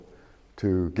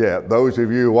to get. Those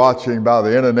of you watching by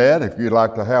the internet, if you'd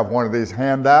like to have one of these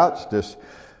handouts, just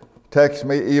text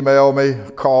me, email me,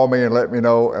 call me, and let me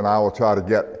know, and I will try to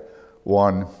get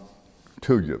one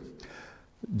to you.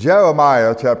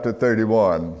 Jeremiah chapter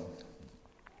 31.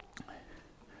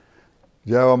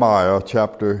 Jeremiah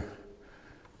chapter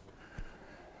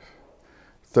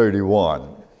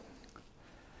 31.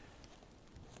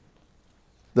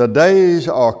 The days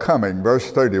are coming,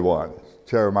 verse 31.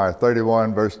 Jeremiah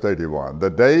 31, verse 31. The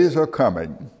days are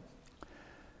coming.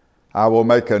 I will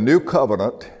make a new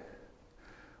covenant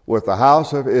with the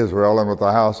house of Israel and with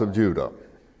the house of Judah.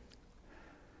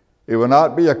 It will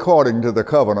not be according to the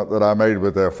covenant that I made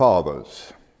with their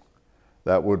fathers.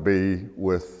 That would be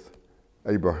with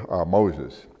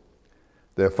Moses,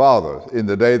 their fathers, in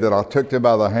the day that I took them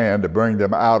by the hand to bring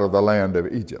them out of the land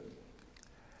of Egypt.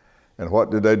 And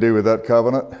what did they do with that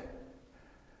covenant?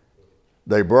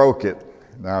 They broke it.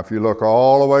 Now, if you look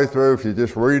all the way through, if you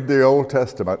just read the Old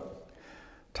Testament,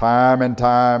 time and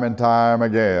time and time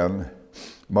again,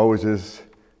 Moses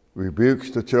rebukes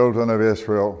the children of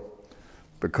Israel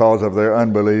because of their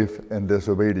unbelief and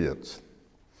disobedience.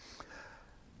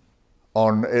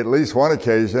 On at least one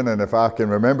occasion, and if I can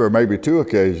remember, maybe two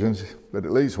occasions, but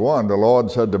at least one, the Lord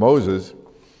said to Moses,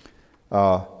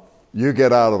 you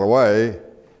get out of the way,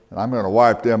 and I'm going to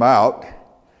wipe them out,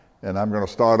 and I'm going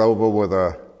to start over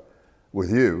with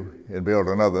you and build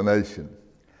another nation.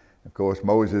 Of course,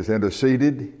 Moses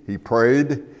interceded. He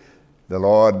prayed. The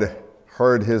Lord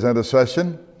heard his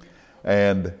intercession,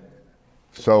 and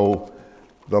so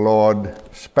the Lord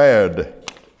spared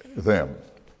them.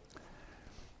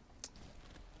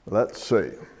 Let's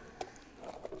see.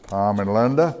 Tom and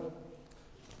Linda.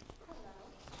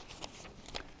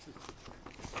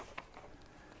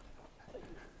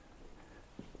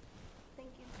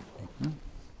 Thank you.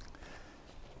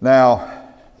 Now,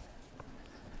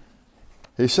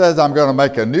 he says, I'm going to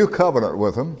make a new covenant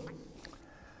with them,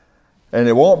 and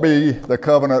it won't be the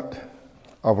covenant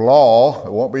of law.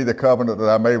 It won't be the covenant that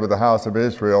I made with the house of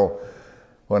Israel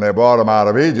when they brought them out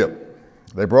of Egypt.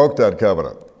 They broke that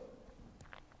covenant.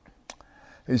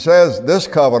 He says this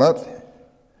covenant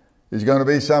is going to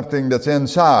be something that's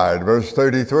inside. Verse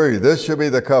 33, this shall be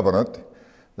the covenant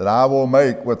that I will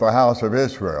make with the house of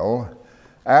Israel.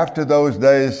 After those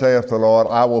days, saith the Lord,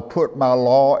 I will put my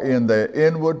law in their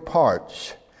inward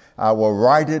parts. I will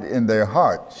write it in their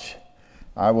hearts.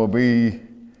 I will be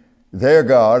their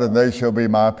God, and they shall be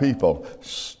my people.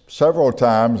 Several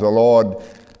times the Lord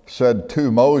said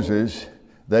to Moses,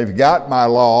 they've got my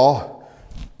law,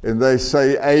 and they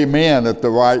say amen at the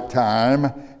right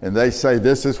time, and they say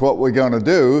this is what we're going to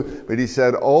do. But he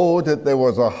said, oh, that there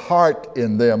was a heart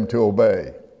in them to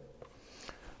obey.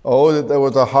 Oh, that there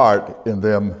was a heart in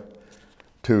them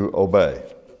to obey.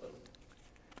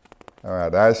 All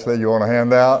right, Ashley, you want a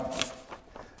handout?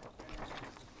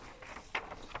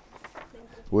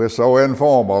 We're so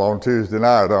informal on Tuesday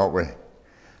night, aren't we?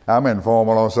 I'm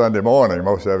informal on Sunday morning.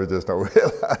 Most of you just don't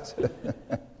realize it.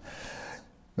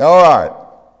 All right.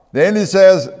 Then he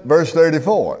says, verse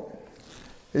 34,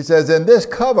 he says, in this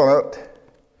covenant,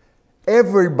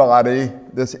 everybody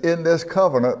that's in this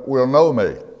covenant will know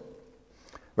me.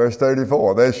 Verse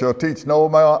 34, they shall teach no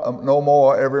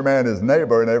more every man his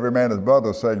neighbor and every man his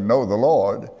brother, saying, know the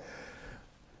Lord.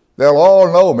 They'll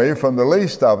all know me, from the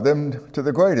least of them to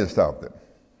the greatest of them.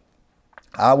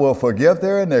 I will forgive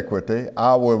their iniquity.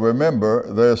 I will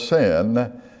remember their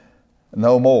sin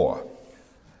no more.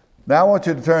 Now I want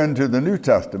you to turn to the New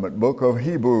Testament, book of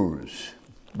Hebrews.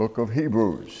 Book of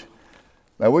Hebrews.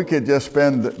 Now we could just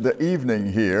spend the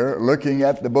evening here looking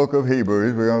at the book of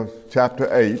Hebrews. We're on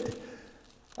chapter 8.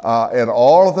 And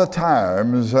all the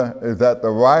times that the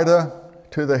writer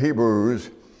to the Hebrews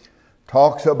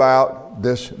talks about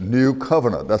this new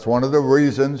covenant. That's one of the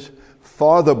reasons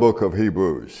for the book of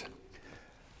Hebrews.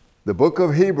 The book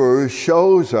of Hebrews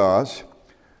shows us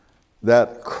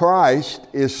that Christ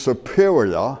is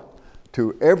superior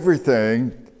to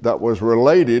everything that was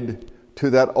related to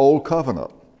that old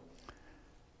covenant.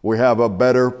 We have a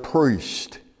better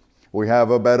priest. We have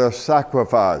a better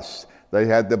sacrifice. They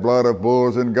had the blood of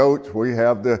bulls and goats. We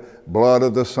have the blood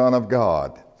of the Son of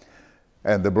God.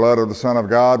 And the blood of the Son of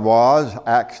God was,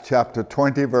 Acts chapter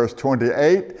 20, verse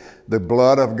 28, the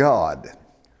blood of God.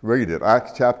 Read it,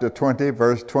 Acts chapter 20,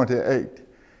 verse 28,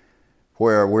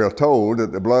 where we're told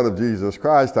that the blood of Jesus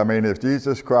Christ,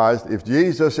 if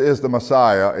Jesus is the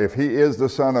Messiah, if he is the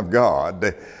Son of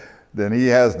God, then he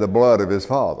has the blood of his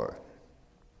Father.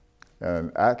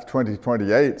 And Acts 20,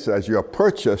 28 says, you are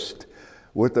purchased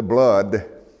with the blood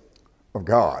of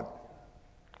God.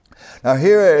 Now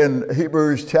here in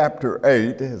Hebrews chapter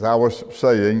 8, as I was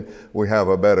saying, we have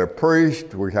a better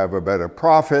priest, we have a better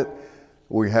prophet,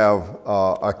 we have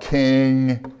a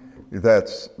king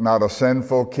that's not a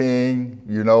sinful king.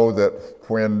 You know that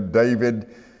when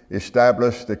David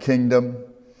established the kingdom,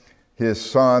 his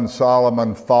son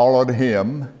Solomon followed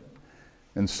him,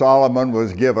 and Solomon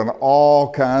was given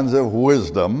all kinds of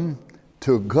wisdom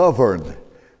to govern.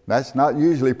 That's not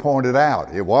usually pointed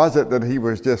out. It wasn't that he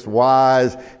was just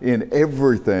wise in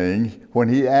everything. When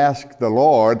he asked the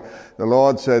Lord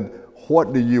said,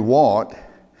 "What do you want?"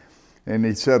 And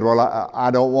he said, "Well,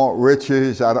 I don't want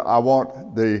riches. I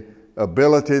want the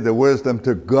ability, the wisdom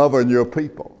to govern your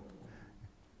people."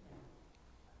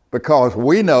 Because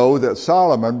we know that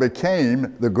Solomon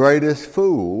became the greatest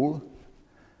fool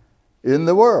in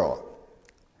the world.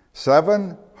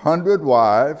 700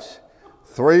 wives,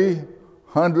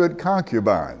 300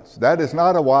 concubines. That is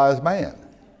not a wise man.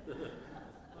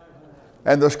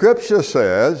 And the scripture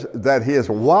says that his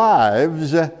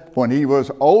wives, when he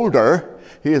was older,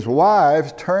 his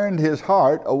wives turned his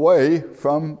heart away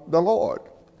from the Lord.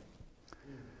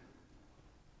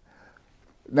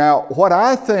 Now, what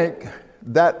I think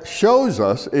that shows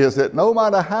us is that no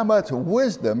matter how much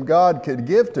wisdom God could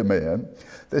give to men,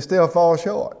 they still fall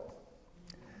short.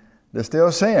 They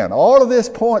still sin. All of this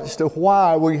points to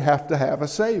why we have to have a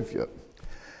Savior.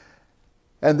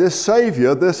 And this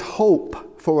Savior, this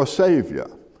hope for a Savior,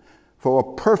 for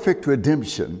a perfect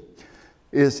redemption,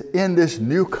 is in this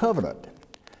new covenant.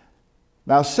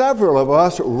 Now, several of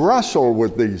us wrestle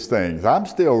with these things. I'm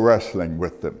still wrestling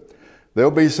with them. There'll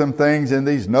be some things in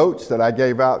these notes that I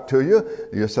gave out to you.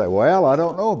 You say, "Well, I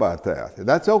don't know about that."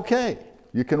 That's okay.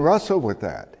 You can wrestle with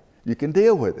that. You can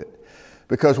deal with it.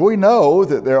 Because we know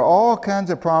that there are all kinds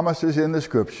of promises in the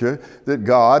scripture that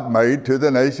God made to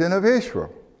the nation of Israel.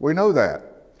 We know that.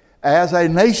 As a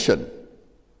nation.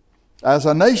 As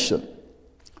a nation.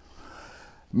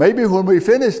 Maybe when we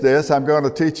finish this, I'm going to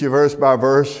teach you verse by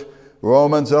verse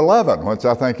Romans 11, which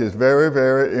I think is very,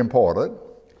 very important.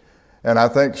 And I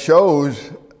think shows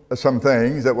some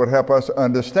things that would help us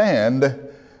understand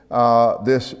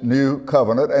this new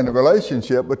covenant and the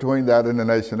relationship between that and the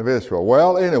nation of Israel.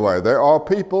 Well, anyway, there are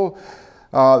people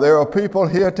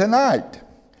here tonight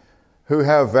who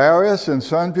have various and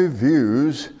sundry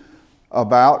views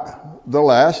about the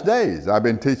last days. I've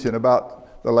been teaching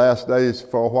about the last days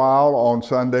for a while on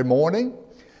Sunday morning.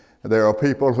 There are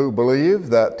people who believe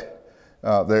that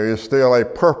there is still a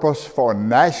purpose for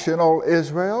national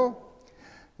Israel.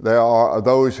 There are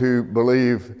those who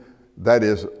believe that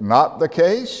is not the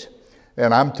case.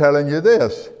 And I'm telling you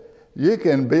this, you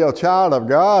can be a child of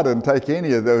God and take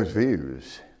any of those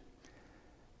views.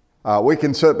 We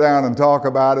can sit down and talk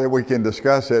about it, we can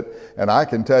discuss it, and I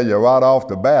can tell you right off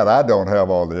the bat, I don't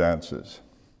have all the answers.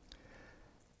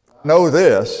 I know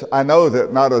this, I know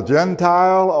that not a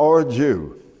Gentile or a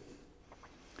Jew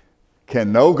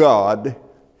can know God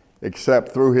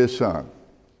except through his Son.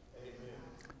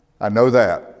 I know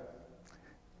that.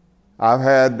 I've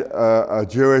had a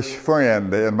Jewish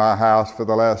friend in my house for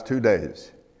the last 2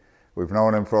 days. We've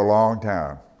known him for a long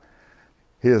time.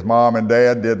 His mom and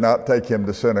dad did not take him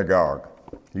to synagogue.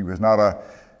 He was not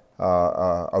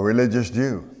a religious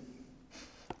Jew.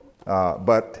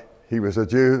 But he was a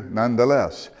Jew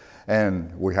nonetheless.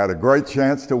 And we had a great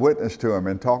chance to witness to him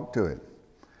and talk to him.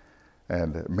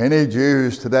 And many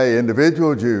Jews today,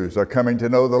 individual Jews, are coming to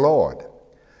know the Lord.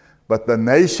 But the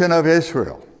nation of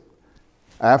Israel,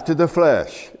 after the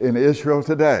flesh in Israel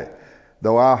today,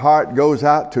 though our heart goes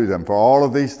out to them for all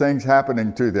of these things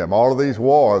happening to them, all of these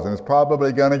wars, and it's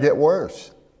probably going to get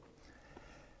worse.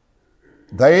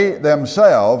 They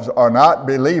themselves are not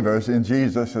believers in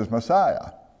Jesus as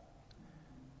Messiah.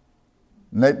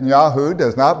 Netanyahu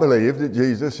does not believe that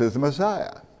Jesus is the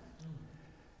Messiah.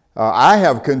 I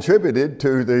have contributed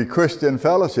to the Christian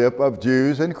fellowship of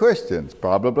Jews and Christians.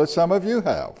 Probably some of you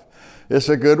have. It's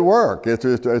a good work.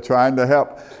 It's trying to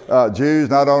help Jews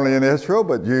not only in Israel,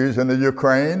 but Jews in the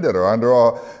Ukraine that are under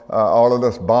all of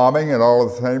this bombing and all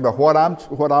of the things. But what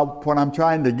I'm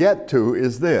trying to get to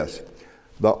is this.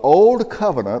 The old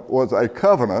covenant was a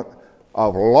covenant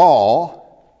of law.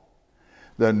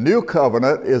 The new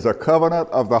covenant is a covenant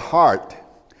of the heart.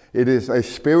 It is a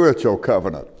spiritual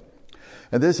covenant.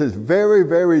 And this is very,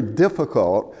 very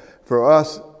difficult for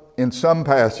us in some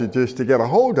passages to get a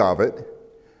hold of it,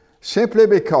 simply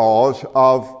because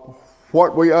of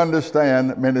what we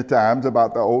understand many times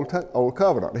about the Old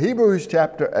Covenant. Hebrews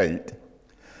chapter 8.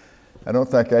 I don't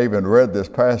think I even read this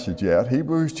passage yet.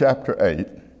 Hebrews chapter 8.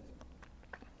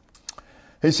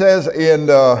 He says in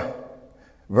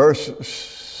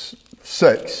verse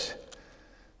 6,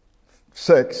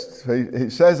 6,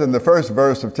 he says in the first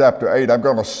verse of chapter 8, I'm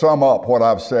going to sum up what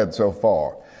I've said so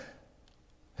far.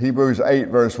 Hebrews 8,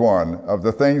 verse 1, of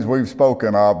the things we've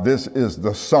spoken of, this is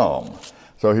the sum.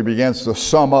 So he begins to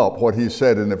sum up what he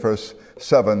said in the first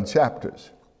 7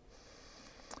 chapters.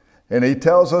 And he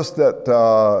tells us that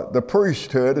the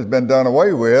priesthood has been done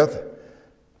away with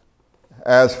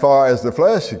as far as the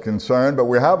flesh is concerned, but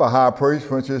we have a high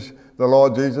priest, which is the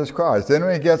Lord Jesus Christ. Then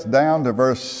when he gets down to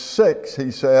verse 6,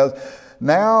 he says,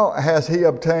 now has he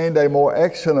obtained a more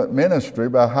excellent ministry,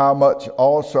 by how much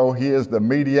also he is the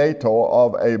mediator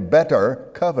of a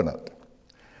better covenant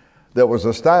that was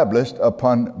established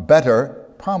upon better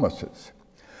promises.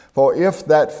 For if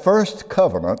that first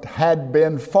covenant had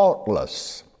been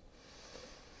faultless,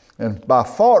 and by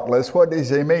faultless, what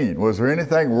does he mean? Was there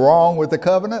anything wrong with the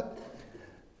covenant?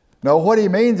 No, what he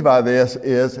means by this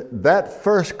is that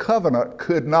first covenant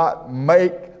could not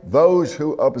make those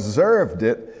who observed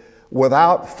it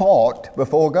without fault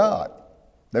before God.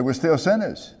 They were still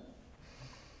sinners.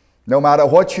 No matter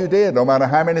what you did, no matter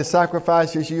how many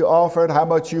sacrifices you offered, how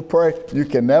much you prayed, you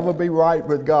can never be right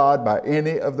with God by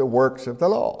any of the works of the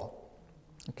law.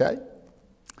 Okay?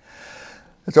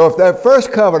 So if that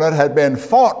first covenant had been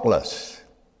faultless,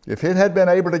 if it had been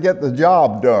able to get the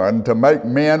job done to make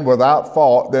men without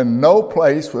fault, then no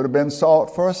place would have been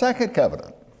sought for a second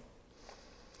covenant.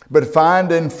 But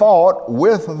finding fault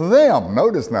with them,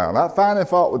 notice now, not finding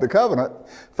fault with the covenant,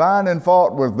 finding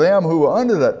fault with them who were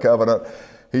under that covenant,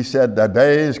 he said, the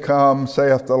days come,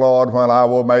 saith the Lord, when I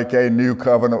will make a new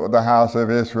covenant with the house of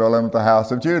Israel and with the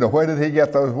house of Judah. Where did he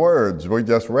get those words? We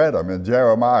just read them in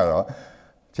Jeremiah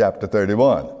chapter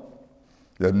 31.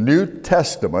 The New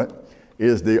Testament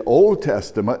is the Old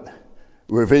Testament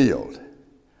revealed.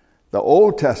 The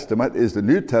Old Testament is the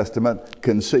New Testament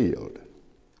concealed.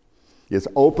 It's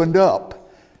opened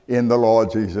up in the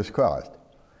Lord Jesus Christ.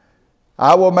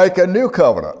 I will make a new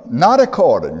covenant, not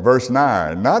according, verse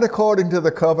 9, not according to the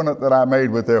covenant that I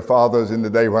made with their fathers in the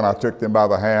day when I took them by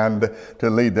the hand to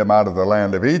lead them out of the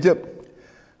land of Egypt,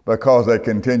 because they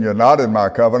continue not in my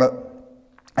covenant,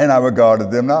 and I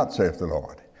regarded them not, saith the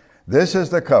Lord. This is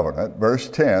the covenant, verse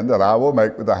 10, that I will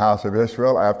make with the house of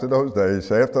Israel after those days,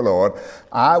 saith the Lord.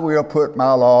 I will put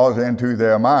my laws into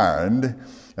their mind,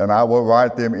 and I will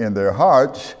write them in their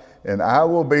hearts, and I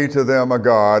will be to them a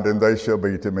God, and they shall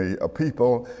be to me a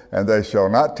people, and they shall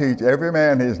not teach every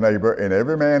man his neighbor and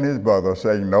every man his brother,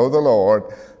 saying, Know the Lord,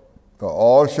 for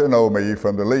all shall know me,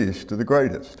 from the least to the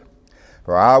greatest.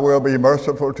 For I will be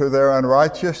merciful to their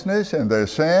unrighteousness, and their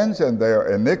sins and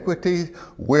their iniquities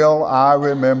will I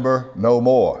remember no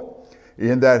more.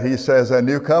 In that he says a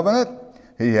new covenant,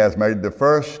 he has made the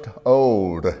first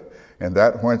old, and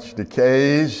that which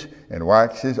decays and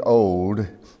waxes old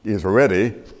is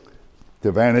ready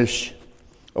to vanish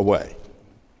away.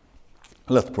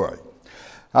 Let's pray.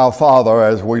 Our Father,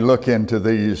 as we look into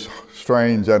these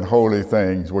strange and holy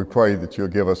things, we pray that you'll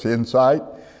give us insight,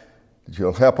 that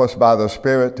you'll help us by the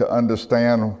Spirit to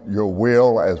understand your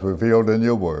will as revealed in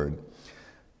your word,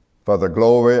 for the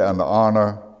glory and the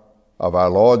honor of our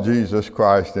Lord Jesus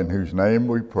Christ, in whose name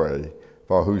we pray,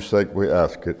 for whose sake we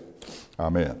ask it.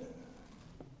 Amen.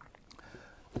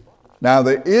 Now,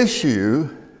 the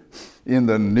issue in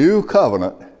the new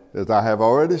covenant, as I have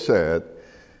already said,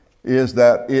 is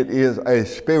that it is a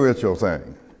spiritual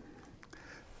thing.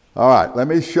 All right, let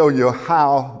me show you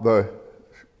how the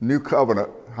new covenant,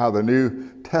 how the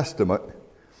New Testament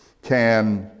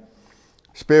can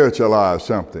spiritualize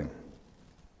something.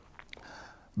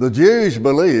 The Jews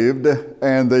believed,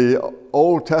 and the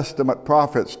Old Testament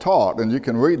prophets taught, and you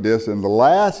can read this in the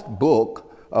last book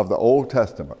of the Old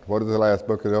Testament. What is the last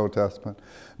book of the Old Testament?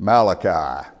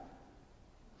 Malachi.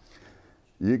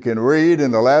 You can read in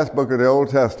the last book of the Old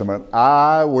Testament,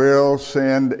 I will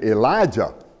send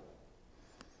Elijah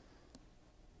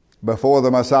before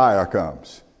the Messiah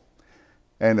comes.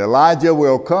 And Elijah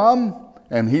will come,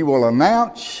 and he will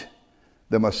announce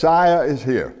the Messiah is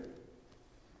here.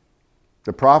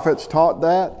 The prophets taught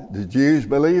that. The Jews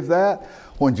believed that.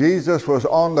 When Jesus was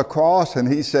on the cross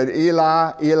and he said,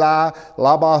 Eli, Eli,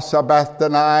 lama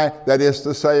sabachthani, that is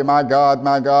to say, my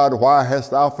God, why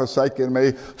hast thou forsaken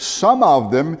me? Some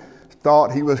of them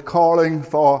thought he was calling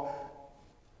for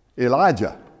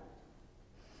Elijah.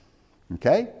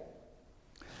 Okay?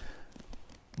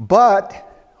 But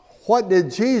what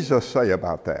did Jesus say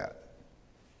about that?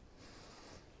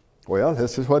 Well,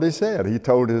 this is what he said. He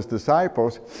told his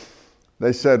disciples,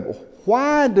 they said,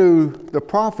 why do the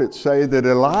prophets say that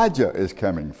Elijah is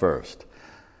coming first?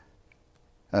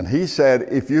 And he said,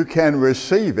 if you can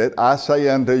receive it, I say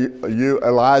unto you,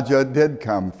 Elijah did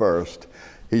come first.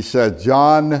 He said,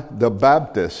 John the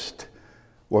Baptist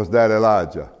was that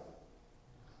Elijah.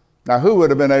 Now, who would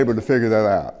have been able to figure that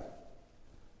out?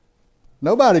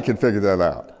 Nobody could figure that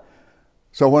out.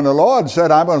 So when the Lord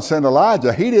said, I'm going to send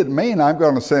Elijah, he didn't mean I'm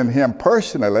going to send him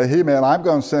personally. He meant I'm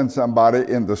going to send somebody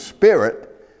in the spirit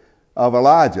of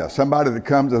Elijah, somebody that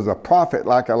comes as a prophet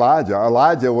like Elijah.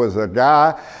 Elijah was a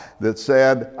guy that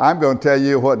said, I'm going to tell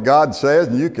you what God says,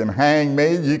 and you can hang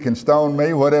me, you can stone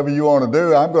me, whatever you want to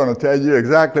do. I'm going to tell you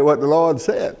exactly what the Lord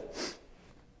said.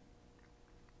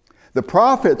 The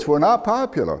prophets were not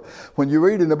popular. When you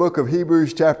read in the book of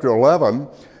Hebrews chapter 11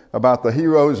 about the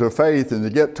heroes of faith, and you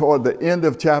get toward the end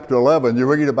of chapter 11, you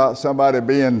read about somebody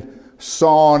being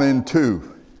sawn in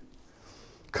two,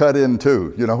 cut in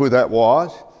two. You know who that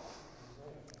was?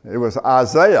 It was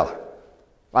Isaiah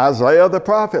the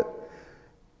prophet.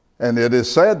 And it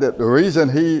is said that the reason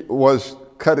he was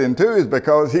cut in two is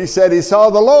because he said he saw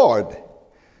the Lord.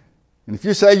 And if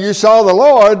you say you saw the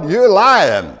Lord, you're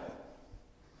lying.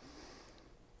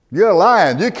 You're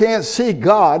lying. You can't see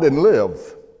God and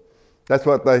live. That's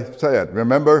what they said.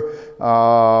 Remember,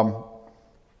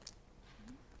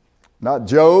 not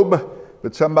Job,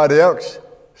 but somebody else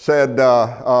said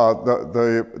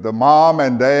the mom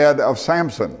and dad of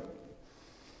Samson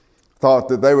thought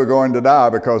that they were going to die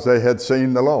because they had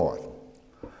seen the Lord.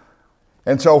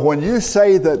 And so when you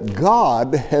say that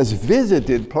God has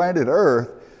visited planet Earth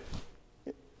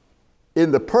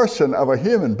in the person of a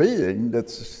human being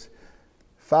that's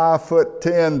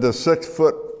 5'10" to 6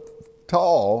 foot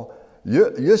tall,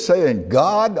 you're saying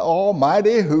God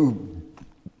Almighty who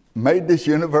made this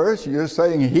universe, you're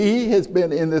saying he has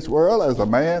been in this world as a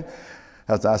man.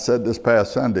 As I said this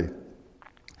past Sunday,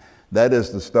 that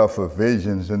is the stuff of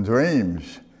visions and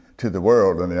dreams to the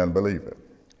world and the unbeliever.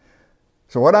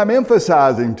 So what I'm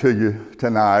emphasizing to you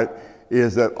tonight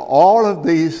is that all of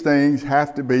these things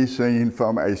have to be seen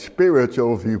from a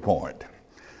spiritual viewpoint.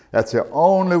 That's the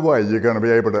only way you're going to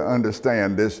be able to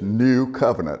understand this new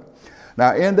covenant.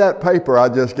 Now, in that paper I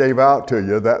just gave out to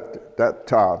you, that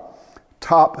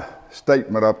top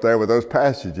statement up there with those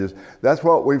passages, that's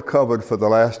what we've covered for the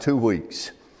last 2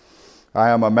 weeks. I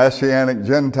am a Messianic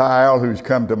Gentile who's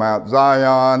come to Mount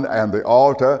Zion and the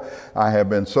altar. I have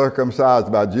been circumcised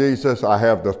by Jesus. I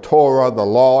have the Torah, the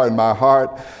law in my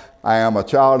heart. I am a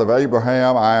child of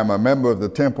Abraham. I am a member of the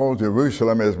temple.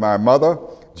 Jerusalem is my mother.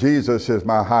 Jesus is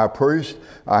my high priest.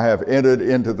 I have entered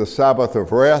into the Sabbath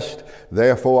of rest.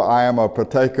 Therefore, I am a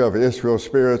partaker of Israel's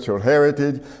spiritual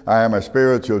heritage. I am a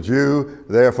spiritual Jew.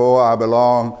 Therefore, I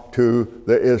belong to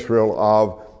the Israel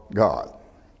of God.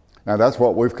 Now, that's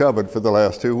what we've covered for the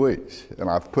last 2 weeks, and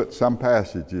I've put some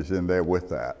passages in there with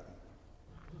that.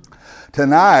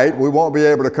 Tonight, we won't be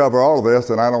able to cover all of this,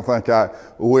 and I don't think I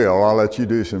will. I'll let you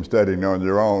do some studying on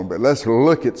your own, but let's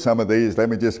look at some of these. Let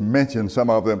me just mention some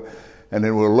of them, and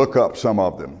then we'll look up some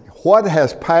of them. What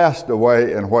has passed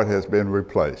away and what has been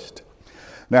replaced?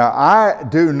 Now, I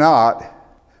do not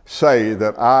say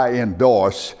that I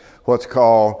endorse what's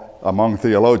called, among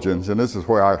theologians, and this is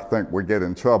where I think we get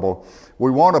in trouble,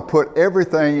 we want to put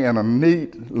everything in a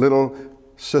neat little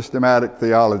systematic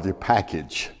theology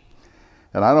package.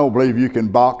 And I don't believe you can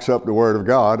box up the Word of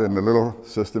God in the little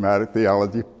systematic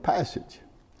theology passage.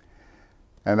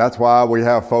 And that's why we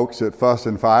have folks that fuss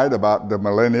and fight about the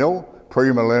millennial,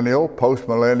 premillennial,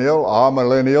 postmillennial,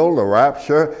 amillennial, the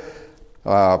rapture,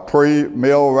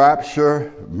 pre-mill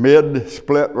rapture,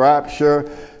 mid-split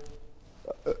rapture.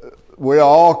 We're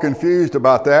all confused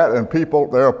about that, and people,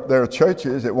 there are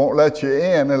churches that won't let you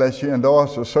in unless you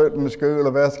endorse a certain school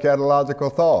of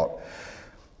eschatological thought.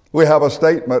 We have a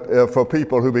statement for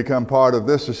people who become part of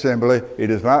this assembly.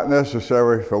 It is not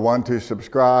necessary for one to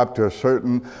subscribe to a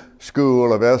certain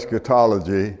school of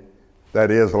eschatology,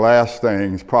 that is, last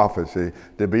things, prophecy,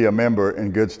 to be a member in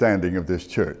good standing of this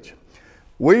church.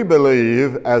 We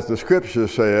believe, as the scripture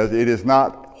says, it is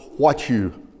not what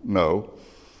you know,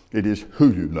 it is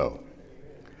who you know.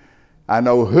 I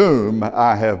know whom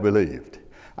I have believed.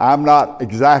 I'm not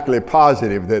exactly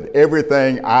positive that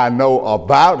everything I know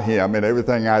about him and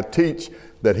everything I teach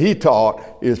that he taught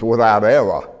is without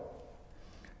error.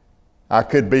 I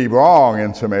could be wrong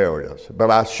in some areas, but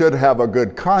I should have a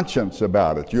good conscience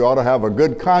about it. You ought to have a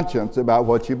good conscience about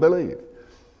what you believe.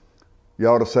 You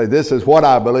ought to say, this is what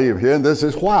I believe here, and this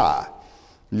is why.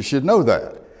 You should know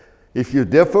that. If you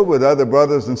differ with other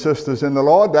brothers and sisters in the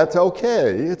Lord, that's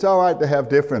okay. It's all right to have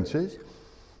differences.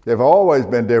 There have always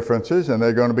been differences, and there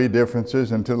are going to be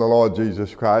differences until the Lord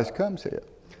Jesus Christ comes here.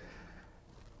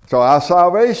 So our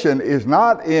salvation is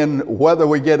not in whether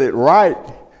we get it right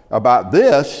about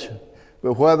this,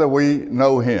 but whether we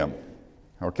know him.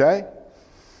 Okay?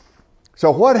 So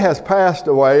what has passed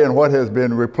away and what has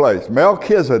been replaced?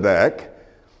 Melchizedek,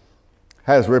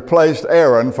 has replaced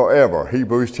Aaron forever.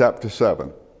 Hebrews chapter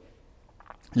 7.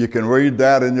 You can read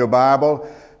that in your Bible.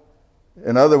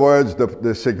 In other words,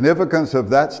 the significance of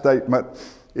that statement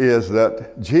is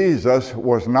that Jesus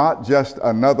was not just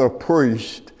another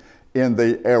priest in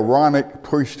the Aaronic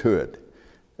priesthood.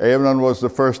 Aaron was the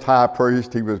first high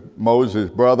priest. He was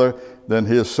Moses' brother, then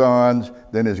his sons,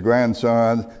 then his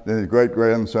grandsons, then his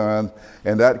great-grandsons.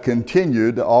 And that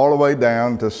continued all the way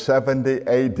down to 70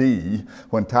 AD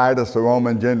when Titus, the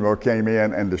Roman general, came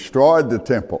in and destroyed the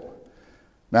temple.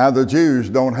 Now the Jews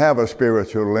don't have a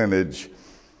spiritual lineage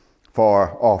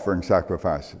for offering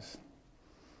sacrifices.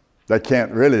 They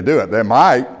can't really do it. They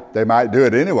might do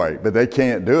it anyway, but they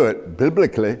can't do it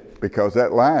biblically because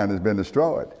that line has been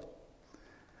destroyed.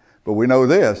 But we know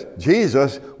this,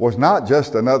 Jesus was not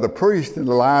just another priest in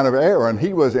the line of Aaron.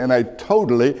 He was in a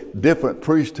totally different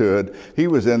priesthood. He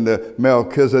was in the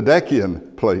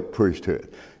Melchizedekian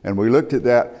priesthood. And we looked at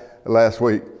that last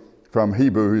week from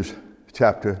Hebrews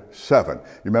chapter 7. You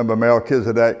remember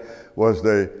Melchizedek was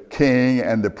the king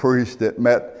and the priest that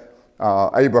met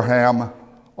Abraham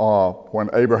when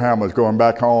Abraham was going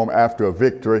back home after a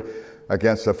victory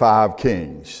against the 5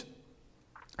 kings.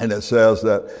 And it says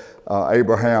that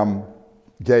Abraham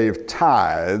gave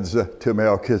tithes to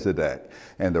Melchizedek.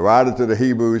 And the writer to the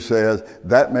Hebrews says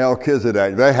that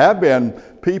Melchizedek, there have been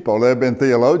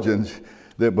theologians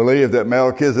that believe that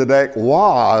Melchizedek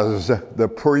was the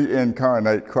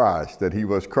pre-incarnate Christ, that he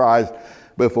was Christ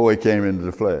before he came into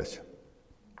the flesh.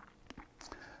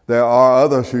 There are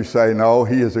others who say, no,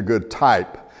 he is a good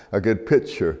type, a good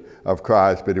picture of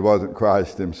Christ, but he wasn't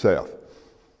Christ himself.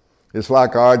 It's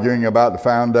like arguing about the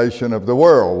foundation of the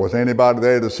world. Was anybody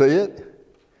there to see it?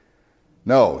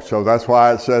 No. So that's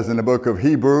why it says in the book of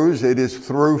Hebrews, it is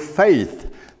through faith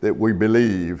that we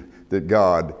believe that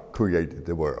God created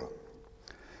the world.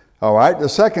 All right, the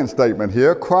second statement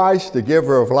here, Christ, the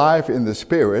giver of life in the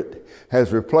Spirit,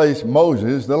 has replaced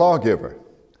Moses, the lawgiver.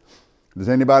 Does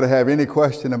anybody have any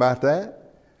question about that?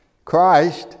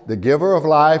 Christ, the giver of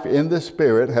life in the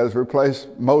Spirit, has replaced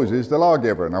Moses, the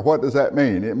lawgiver. Now, what does that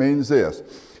mean? It means this.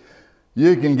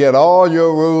 You can get all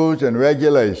your rules and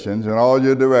regulations and all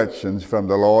your directions from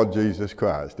the Lord Jesus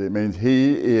Christ. It means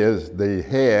he is the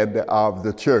head of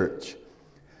the church.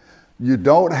 You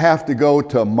don't have to go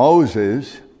to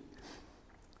Moses,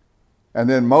 and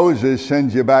then Moses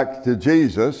sends you back to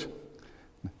Jesus,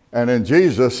 and then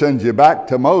Jesus sends you back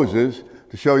to Moses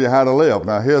to show you how to live.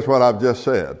 Now, here's what I've just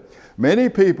said. Many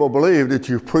people believe that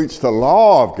you preach the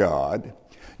law of God,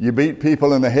 you beat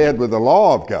people in the head with the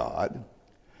law of God,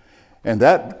 and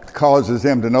that causes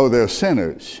them to know they're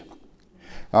sinners.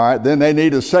 All right, then they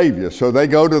need a Savior, so they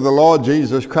go to the Lord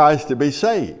Jesus Christ to be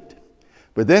saved.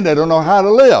 But then they don't know how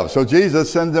to live, so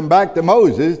Jesus sends them back to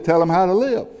Moses to tell them how to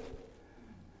live.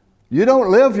 You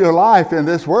don't live your life in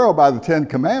this world by the 10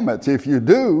 Commandments. If you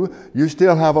do, you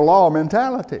still have a law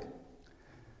mentality.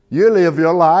 You live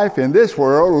your life in this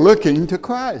world looking to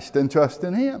Christ and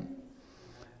trusting him.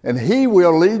 And he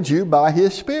will lead you by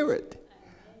his Spirit.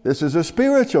 This is a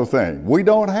spiritual thing. We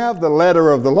don't have the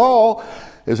letter of the law.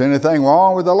 Is anything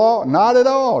wrong with the law? Not at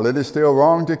all. It is still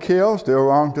wrong to kill, still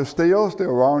wrong to steal,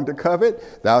 still wrong to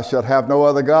covet. Thou shalt have no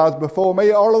other gods before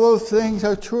me. All of those things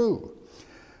are true.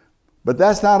 But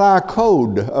that's not our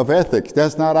code of ethics.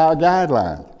 That's not our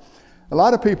guideline. A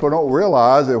lot of people don't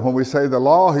realize that when we say the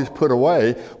law is put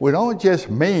away, we don't just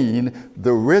mean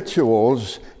the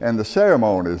rituals and the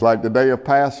ceremonies, like the day of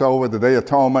Passover, the day of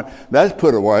atonement, that's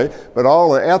put away, but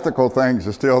all the ethical things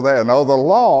are still there. No, the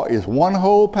law is one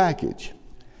whole package.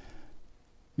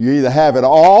 You either have it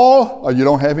all or you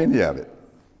don't have any of it.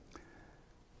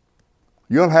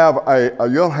 You'll have a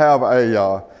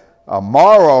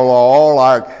moral law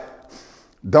like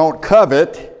don't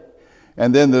covet,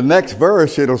 and then the next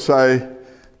verse it'll say,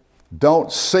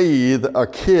 don't seethe a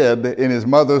kid in his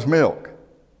mother's milk.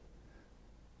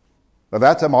 But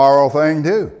that's a moral thing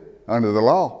too, under the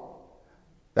law.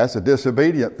 That's a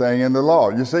disobedient thing in the law.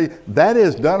 You see, that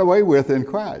is done away with in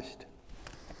Christ.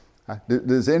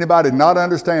 Does anybody not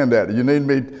understand that? You need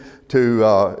me to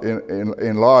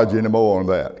enlarge any more on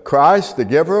that. Christ, the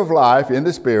giver of life in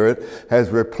the Spirit, has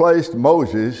replaced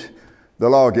Moses, the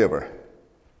lawgiver.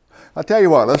 I'll tell you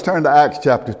what, let's turn to Acts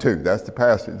chapter 2. That's the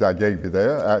passage I gave you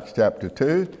there, Acts chapter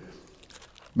 2.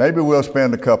 Maybe we'll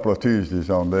spend a couple of Tuesdays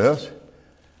on this.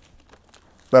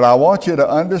 But I want you to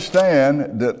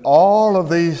understand that all of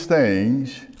these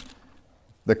things,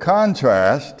 the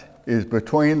contrast is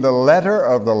between the letter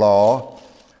of the law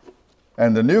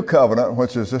and the new covenant,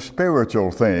 which is a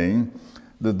spiritual thing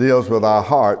that deals with our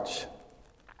hearts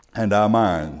and our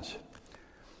minds.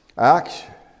 Acts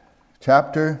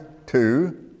chapter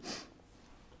 2.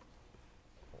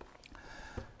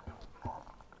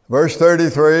 Verse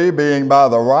 33, being by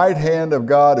the right hand of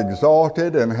God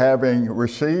exalted, and having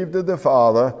received of the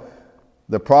Father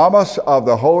the promise of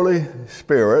the Holy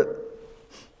Spirit.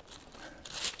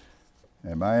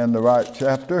 Am I in the right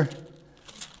chapter?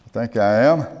 I think I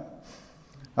am.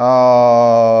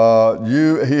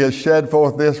 He has shed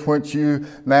forth this which you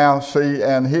now see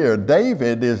and hear.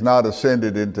 David is not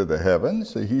ascended into the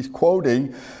heavens. He's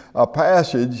quoting a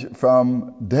passage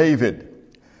from David.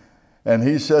 And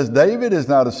he says, David is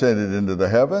not ascended into the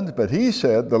heavens, but he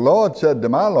said, the Lord said to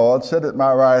my Lord, sit at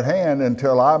my right hand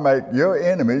until I make your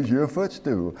enemies your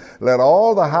footstool. Let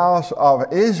all the house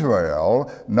of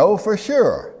Israel know for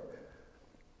sure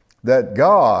that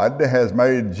God has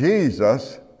made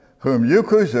Jesus, whom you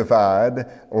crucified,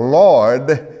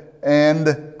 Lord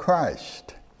and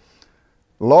Christ.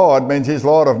 Lord means he's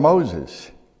Lord of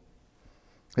Moses.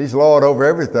 He's Lord over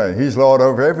everything. He's Lord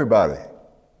over everybody.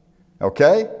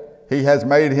 Okay? He has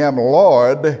made him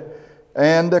Lord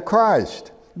and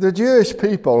Christ. The Jewish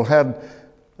people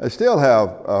still have,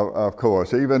 of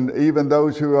course, even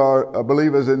those who are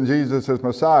believers in Jesus as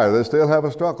Messiah, they still have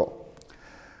a struggle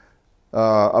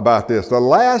about this. The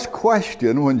last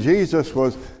question when Jesus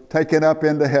was taken up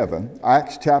into heaven,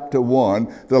 Acts chapter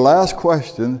 1, the last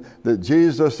question that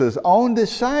Jesus' own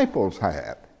disciples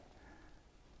had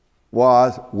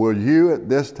was, will you at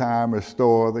this time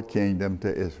restore the kingdom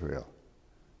to Israel?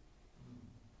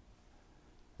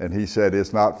 And he said,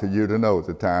 it's not for you to know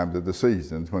the times of the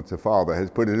seasons once the Father has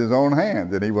put it in his own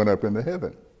hand, and he went up into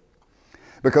heaven.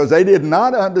 Because they did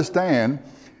not understand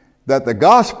that the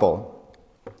gospel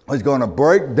was going to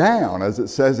break down, as it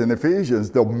says in Ephesians,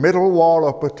 the middle wall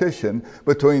of partition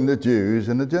between the Jews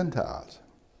and the Gentiles.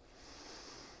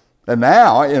 And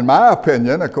now, in my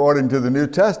opinion, according to the New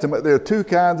Testament, there are two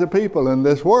kinds of people in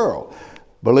this world,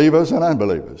 believers and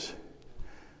unbelievers.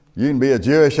 You can be a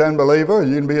Jewish unbeliever,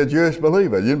 you can be a Jewish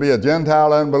believer. You can be a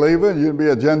Gentile unbeliever, you can be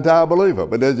a Gentile believer.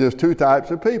 But there's just two types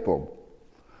of people.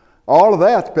 All of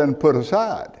that's been put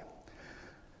aside.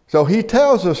 So he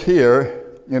tells us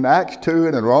here in Acts 2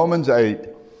 and in Romans 8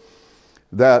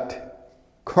 that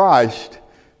Christ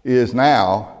is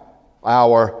now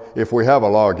our, if we have a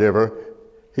lawgiver,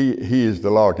 he is the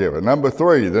lawgiver. Number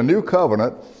 3, the new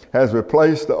covenant has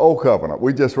replaced the old covenant.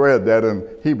 We just read that in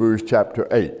Hebrews chapter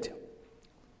 8.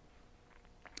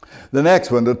 The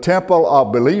next one, the temple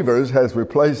of believers has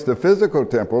replaced the physical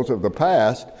temples of the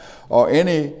past or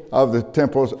any of the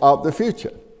temples of the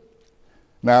future.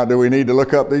 Now, do we need to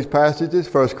look up these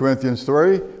passages? 1 Corinthians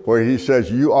 3, where he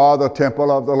says, you are the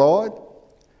temple of the Lord.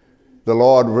 The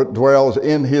Lord dwells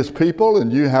in his people,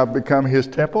 and you have become his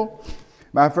temple.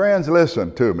 My friends,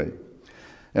 listen to me.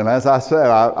 And as I said,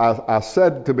 I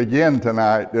said to begin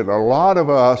tonight that a lot of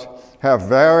us have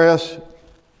various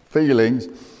feelings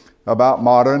about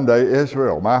modern day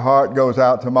Israel. My heart goes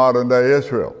out to modern day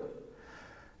Israel.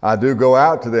 I do go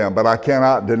out to them, but I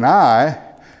cannot deny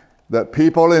that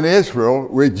people in Israel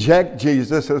reject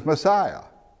Jesus as Messiah.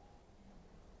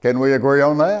 Can we agree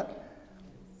on that?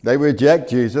 They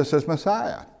reject Jesus as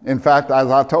Messiah. In fact,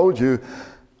 as I told you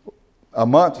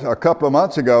a couple of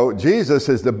months ago, Jesus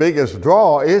is the biggest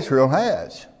draw Israel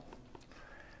has.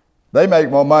 They make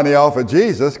more money off of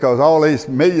Jesus because all these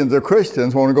millions of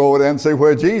Christians want to go over there and see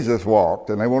where Jesus walked,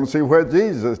 and they want to see where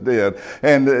Jesus did.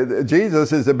 And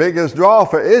Jesus is the biggest draw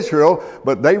for Israel,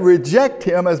 but they reject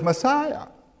him as Messiah.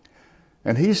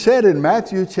 And he said in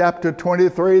Matthew chapter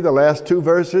 23, the last 2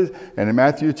 verses, and in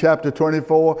Matthew chapter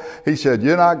 24, he said,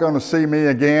 you're not going to see me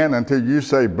again until you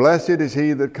say, blessed is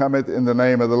he that cometh in the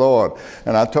name of the Lord.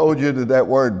 And I told you that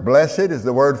word blessed is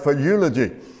the word for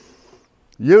eulogy.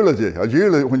 Eulogy.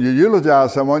 When you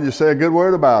eulogize someone, you say a good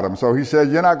word about them. So he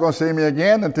said, you're not going to see me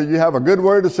again until you have a good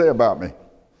word to say about me.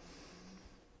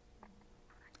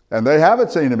 And they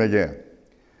haven't seen him again.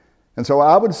 And so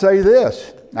I would say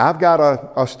this. I've got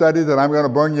a study that I'm going to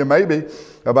bring you maybe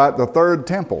about the third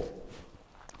temple.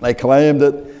 They claim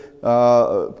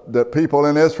that people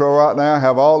in Israel right now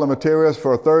have all the materials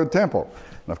for a third temple.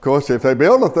 And of course, if they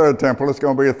build a third temple, it's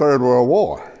going to be a third world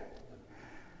war.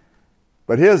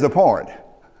 But here's the point.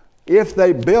 If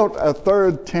they built a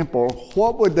third temple,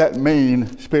 what would that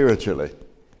mean spiritually?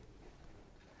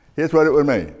 Here's what it would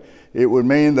mean. It would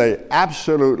mean they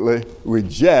absolutely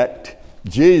reject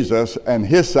Jesus and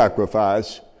his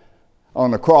sacrifice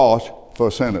on the cross for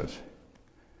sinners.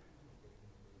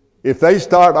 If they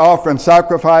start offering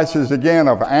sacrifices again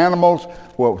of animals,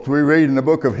 what we read in the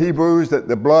book of Hebrews, that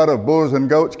the blood of bulls and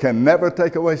goats can never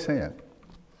take away sin.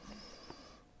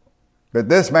 But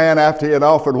this man, after he had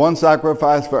offered one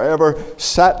sacrifice forever,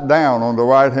 sat down on the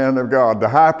right hand of God. The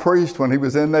high priest, when he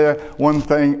was in there, one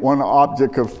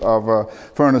object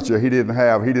of furniture he didn't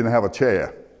have a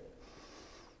chair.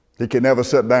 He could never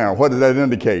sit down. What did that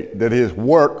indicate? That his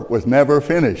work was never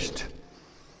finished.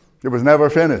 It was never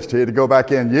finished. He had to go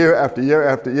back in year after year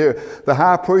after year. The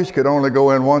high priest could only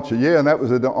go in once a year, and that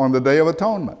was on the Day of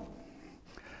Atonement.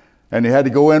 And he had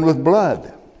to go in with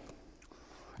blood.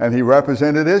 And he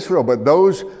represented Israel. But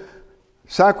those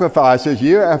sacrifices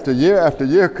year after year after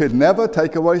year could never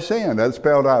take away sin. That's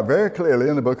spelled out very clearly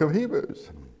in the book of Hebrews.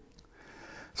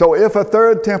 So if a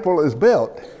third temple is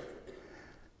built,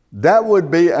 that would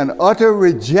be an utter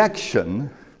rejection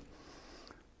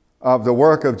of the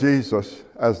work of Jesus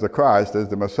as the Christ, as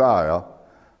the Messiah.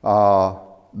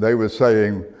 They were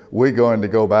saying, we're going to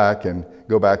go back and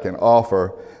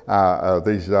offer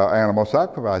these animal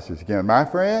sacrifices again. My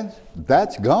friends,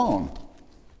 that's gone.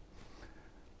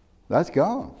 That's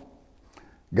gone.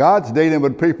 God's dealing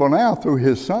with people now through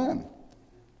his Son.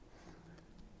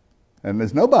 And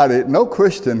there's no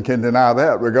Christian can deny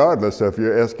that, regardless of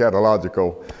your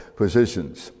eschatological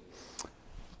positions.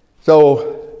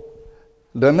 So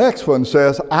the next one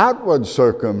says, outward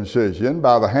circumcision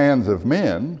by the hands of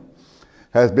men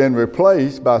has been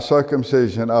replaced by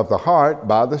circumcision of the heart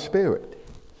by the Spirit.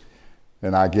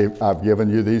 And I've given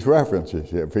you these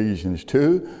references, Ephesians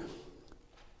 2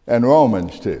 and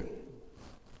Romans 2.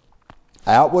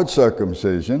 Outward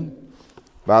circumcision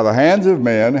by the hands of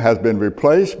men has been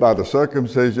replaced by the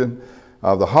circumcision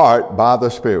of the heart by the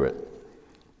Spirit.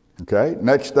 Okay,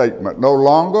 next statement. No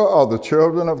longer are the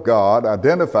children of God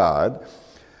identified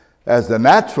as the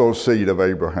natural seed of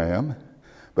Abraham,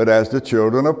 but as the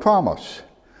children of promise.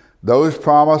 Those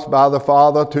promised by the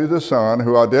Father to the Son,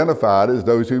 who are identified as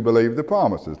those who believe the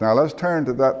promises. Now let's turn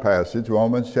to that passage,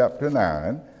 Romans chapter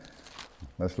 9.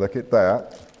 Let's look at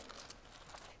that.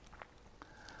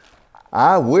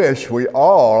 I wish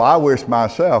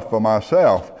myself, for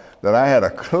myself, that I had a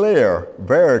clear,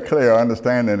 very clear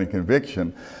understanding and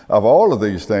conviction of all of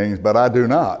these things, but I do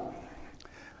not.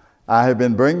 I have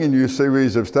been bringing you a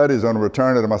series of studies on the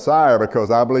return of the Messiah because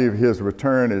I believe his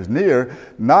return is near,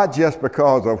 not just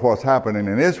because of what's happening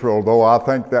in Israel, though I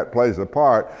think that plays a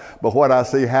part, but what I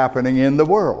see happening in the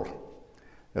world,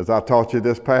 as I taught you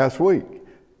this past week.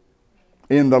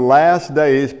 In the last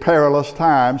days, perilous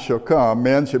times shall come.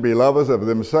 Men shall be lovers of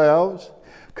themselves,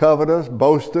 covetous,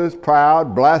 boasters,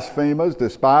 proud, blasphemers,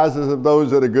 despisers of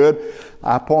those that are good.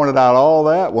 I pointed out all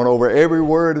that, went over every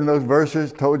word in those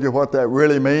verses, told you what that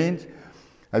really means.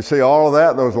 I see all of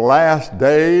that, those last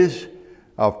days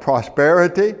of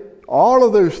prosperity. All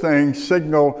of those things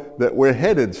signal that we're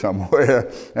headed somewhere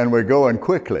and we're going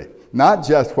quickly. Not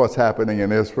just what's happening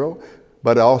in Israel,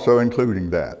 but also including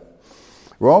that.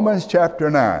 Romans chapter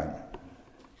 9.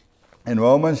 In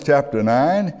Romans chapter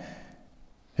 9,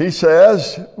 he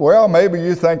says, well, maybe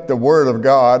you think the Word of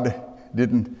God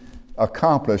didn't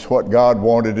accomplish what God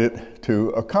wanted it to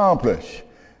accomplish.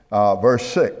 Verse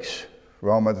 6,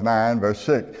 Romans 9, verse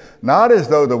 6. Not as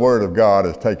though the Word of God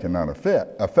has taken none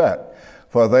effect,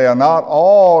 for they are not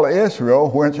all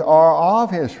Israel which are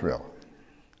of Israel.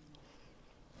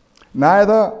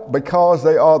 Neither because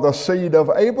they are the seed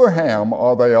of Abraham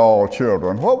are they all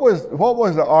children. What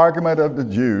was the argument of the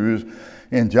Jews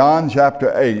in John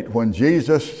chapter 8 when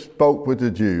Jesus spoke with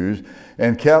the Jews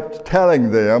and kept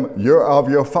telling them, you're of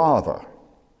your father.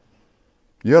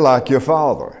 You're like your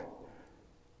father.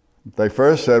 They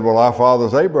first said, well, our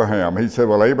father's Abraham. He said,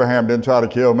 well, Abraham didn't try to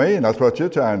kill me, and that's what you're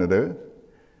trying to do.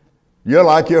 You're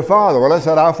like your father. Well, they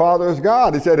said, our father is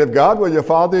God. He said, if God were your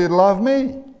father, you'd love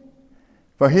me.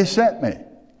 For he sent me.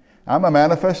 I'm a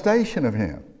manifestation of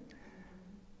him.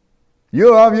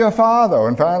 You're of your father.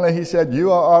 And finally he said,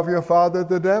 you are of your father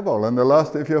the devil, and the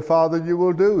lust of your father you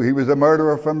will do. He was a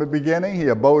murderer from the beginning. He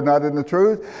abode not in the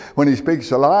truth. When he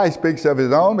speaks a lie, he speaks of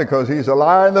his own, because he's a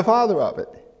liar and the father of it.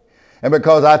 And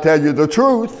because I tell you the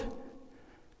truth,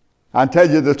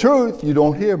 you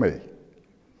don't hear me.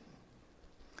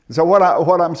 So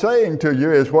what I'm saying to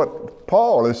you is what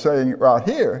Paul is saying right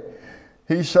here.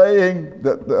 He's saying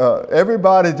that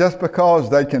everybody, just because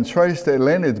they can trace their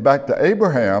lineage back to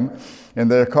Abraham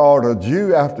and they're called a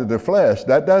Jew after the flesh,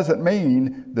 that doesn't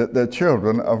mean that they're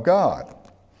children of God.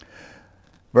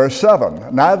 Verse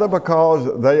 7, neither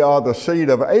because they are the seed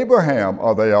of Abraham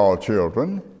are they all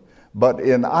children, but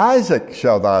in Isaac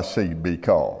shall thy seed be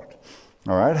called.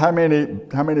 All right, how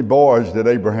many boys did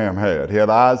Abraham have? He had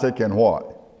Isaac and what?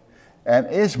 And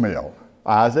Ishmael.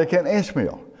 Isaac and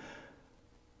Ishmael.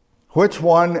 Which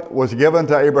one was given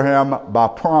to Abraham by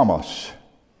promise?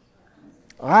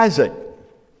 Isaac.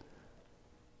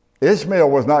 Ishmael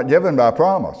was not given by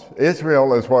promise.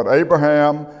 Ishmael is what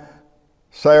Abraham,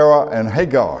 Sarah, and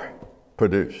Hagar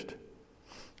produced.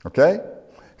 Okay?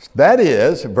 That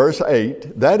is, verse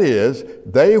 8, that is,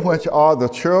 they which are the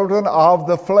children of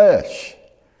the flesh.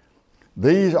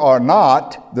 These are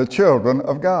not the children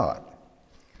of God.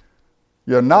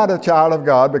 You're not a child of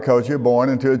God because you're born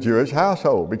into a Jewish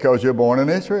household, because you're born in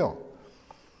Israel.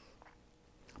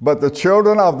 But the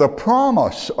children of the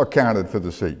promise are counted for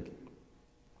the seed.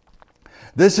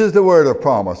 This is the word of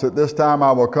promise. At this time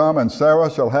I will come, and Sarah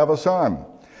shall have a son.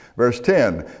 Verse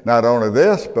 10, not only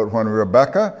this, but when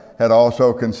Rebekah had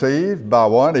also conceived by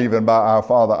one, even by our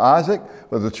father Isaac,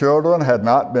 but the children had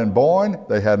not been born,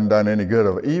 they hadn't done any good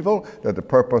of evil, that the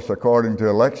purpose according to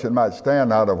election might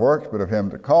stand, not of works, but of him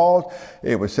that calls.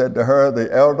 It was said to her,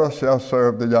 the elder shall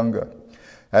serve the younger.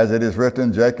 As it is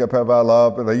written, Jacob have I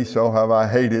loved, but Esau have I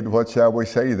hated. What shall we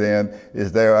say then?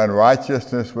 Is there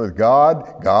unrighteousness with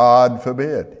God? God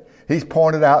forbid. He's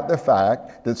pointed out the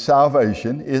fact that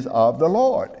salvation is of the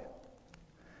Lord.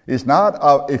 It's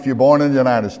not if you're born in the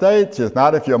United States. It's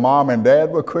not if your mom and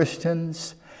dad were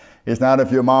Christians. It's not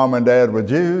if your mom and dad were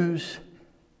Jews.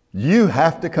 You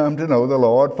have to come to know the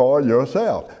Lord for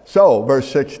yourself. So,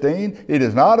 verse 16, it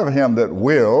is not of him that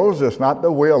wills, it's not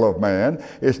the will of man.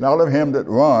 It's not of him that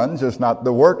runs, it's not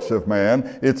the works of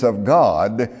man. It's of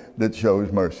God that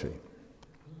shows mercy.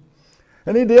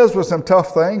 And he deals with some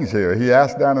tough things here. He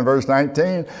asks down in verse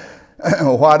 19,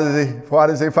 why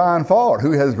does he find fault?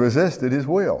 Who has resisted his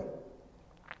will?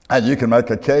 And you can make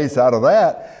a case out of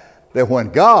that when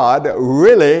God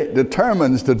really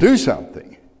determines to do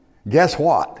something, guess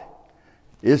what?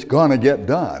 It's going to get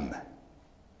done.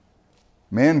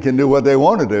 Men can do what they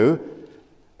want to do,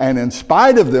 and in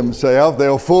spite of themselves,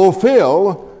 they'll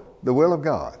fulfill the will of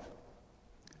God.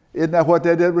 Isn't that what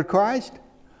they did with Christ?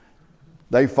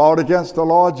 They fought against the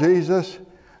Lord Jesus.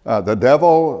 The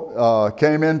devil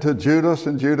came into Judas,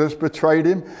 and Judas betrayed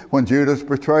him. When Judas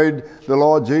betrayed the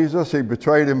Lord Jesus, he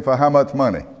betrayed him for how much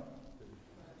money?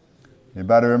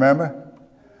 Anybody remember?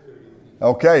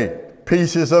 Okay,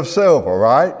 pieces of silver,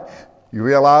 right? You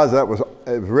realize it was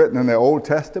written in the Old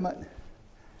Testament?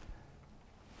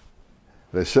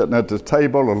 They're sitting at the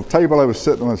table. The table they were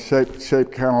sitting on was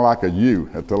shaped kind of like a U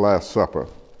at the Last Supper.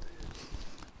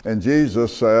 And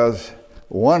Jesus says,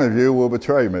 one of you will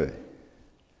betray me.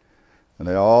 And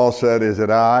they all said, is it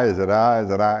I, is it I, is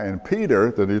it I? And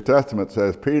Peter, the New Testament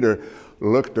says, Peter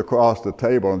looked across the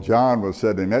table, and John was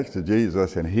sitting next to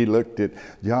Jesus, and he looked at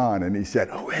John, and he said,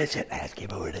 who is it? Ask him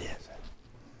who it is.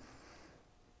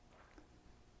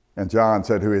 And John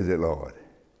said, who is it, Lord?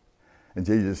 And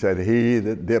Jesus said, he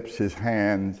that dips his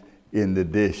hands in the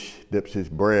dish, dips his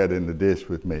bread in the dish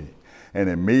with me. And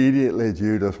immediately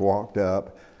Judas walked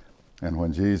up, and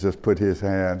when Jesus put his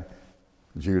hand,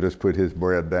 Judas put his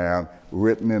bread down,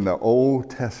 written in the Old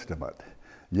Testament.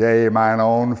 Yea, mine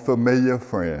own familiar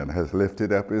friend has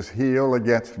lifted up his heel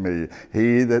against me.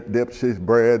 He that dips his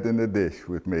bread in the dish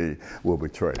with me will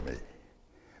betray me.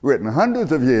 Written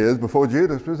hundreds of years before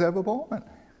Judas was ever born.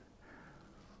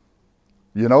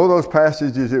 You know those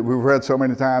passages that we've read so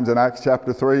many times in Acts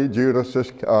chapter 3, Judas,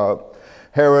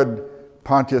 Herod,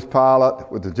 Pontius Pilate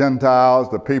with the Gentiles,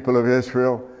 the people of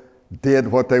Israel, did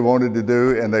what they wanted to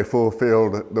do, and they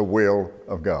fulfilled the will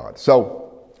of God.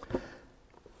 So,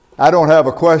 I don't have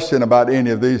a question about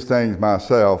any of these things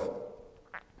myself.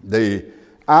 The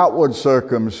outward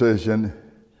circumcision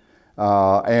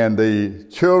and the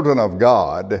children of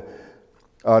God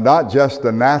are not just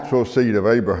the natural seed of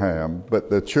Abraham, but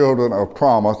the children of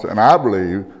promise, and I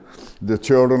believe the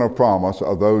children of promise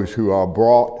are those who are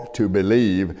brought to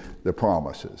believe the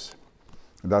promises.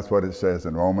 And that's what it says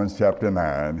in Romans chapter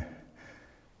 9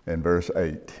 and verse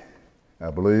 8. I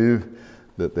believe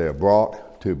that they're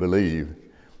brought to believe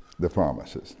the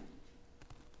promises.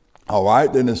 All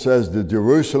right, then it says the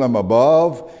Jerusalem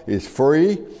above is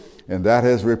free, and that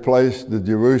has replaced the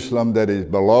Jerusalem that is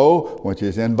below, which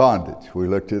is in bondage. We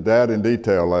looked at that in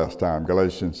detail last time,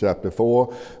 Galatians chapter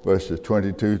 4, verses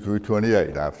 22 through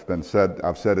 28. I've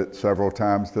said it several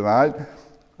times tonight.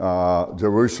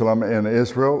 Jerusalem in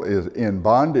Israel is in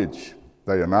bondage.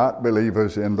 They are not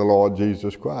believers in the Lord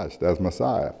Jesus Christ as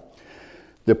Messiah.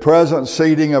 The present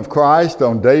seating of Christ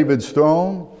on David's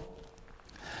throne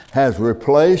has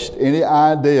replaced any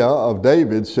idea of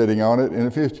David sitting on it in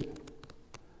the future.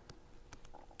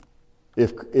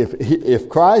 If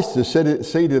Christ is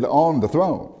seated on the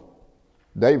throne,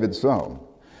 David's throne,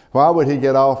 why would he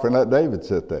get off and let David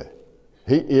sit there?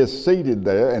 He is seated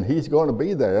there, and he's going to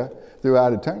be there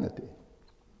throughout eternity.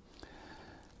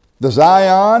 The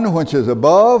Zion, which is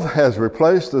above, has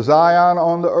replaced the Zion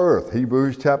on the earth.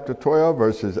 Hebrews chapter 12,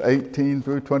 verses 18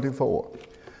 through 24.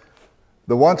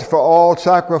 The once for all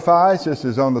sacrifice, this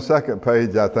is on the second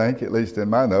page, I think, at least in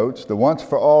my notes. The once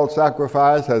for all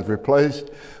sacrifice has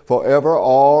replaced forever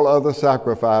all other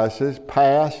sacrifices,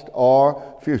 past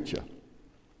or future.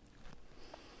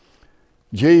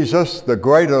 Jesus, the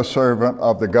greater servant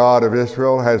of the God of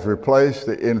Israel, has replaced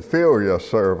the inferior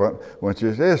servant, which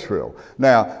is Israel.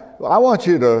 Now, I want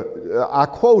you to, I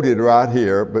quoted right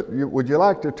here, but would you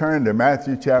like to turn to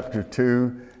Matthew chapter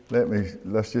 2?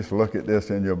 Let's just look at this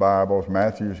in your Bibles,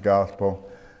 Matthew's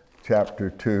Gospel, chapter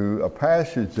 2, a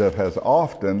passage that has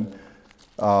often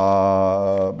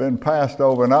been passed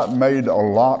over, not made a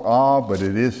lot of, but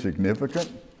it is significant.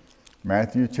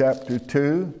 Matthew chapter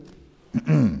 2.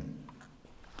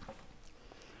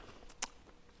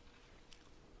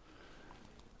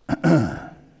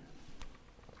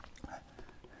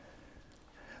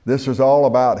 This is all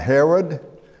about Herod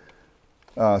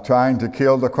trying to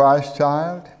kill the Christ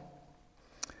child.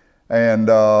 And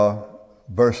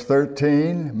verse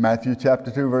 13, Matthew chapter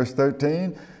 2, verse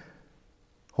 13,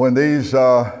 when these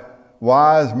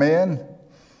wise men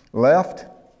left,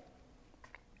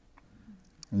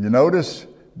 you notice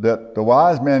that the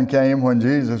wise men came when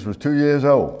Jesus was 2 years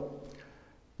old.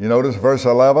 You notice verse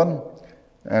 11,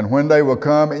 and when they will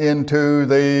come into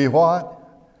the what?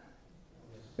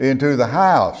 Into the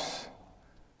house.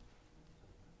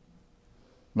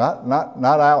 Not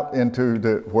out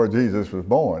into where Jesus was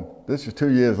born. This is 2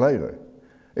 years later.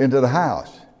 Into the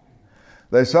house.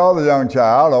 They saw the young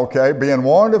child, okay, being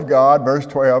warned of God, verse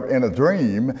 12, in a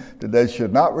dream that they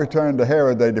should not return to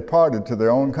Herod, they departed to their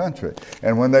own country.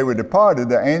 And when they were departed,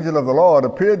 the angel of the Lord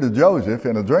appeared to Joseph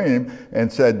in a dream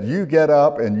and said, you get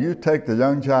up and you take the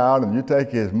young child and you take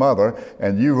his mother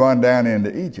and you run down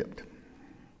into Egypt.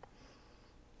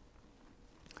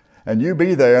 And you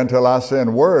be there until I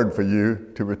send word for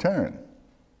you to return.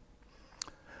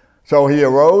 So he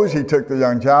arose, he took the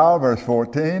young child, verse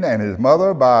 14, and his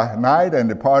mother by night and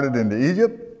departed into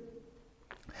Egypt.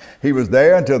 He was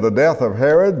there until the death of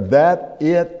Herod, that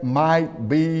it might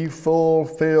be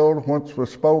fulfilled which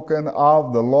was spoken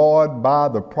of the Lord by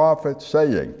the prophet,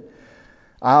 saying,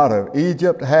 out of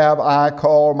Egypt have I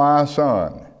called my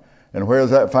son. And where is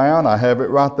that found? I have it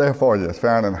right there for you. It's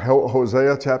found in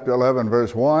Hosea chapter 11,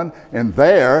 verse 1, and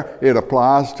there it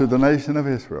applies to the nation of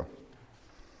Israel.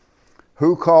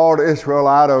 Who called Israel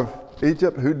out of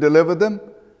Egypt? Who delivered them?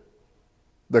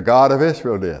 The God of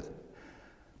Israel did.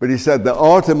 But he said the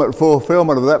ultimate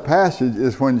fulfillment of that passage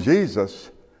is when Jesus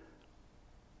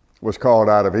was called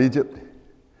out of Egypt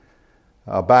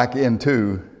back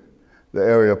into the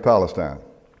area of Palestine.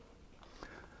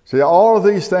 See, all of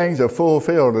these things are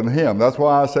fulfilled in him. That's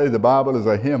why I say the Bible is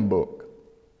a hymn book.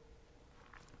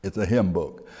 It's a hymn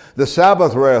book. The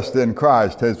Sabbath rest in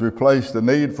Christ has replaced the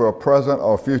need for a present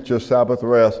or future Sabbath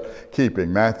rest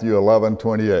keeping. Matthew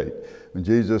 11:28. When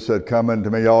Jesus said, come unto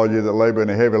me, all you that labor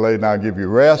and are heavy laden, I'll give you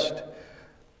rest.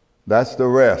 That's the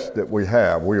rest that we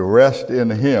have. We rest in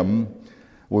him.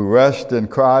 We rest in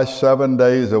Christ 7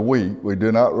 days a week. We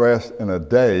do not rest in a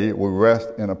day. We rest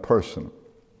in a person.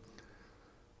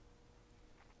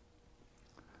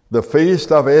 The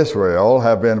feast of Israel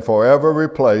have been forever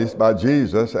replaced by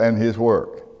Jesus and his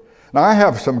work. Now, I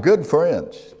have some good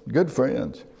friends.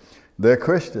 They're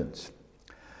Christians.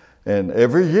 And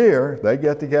every year they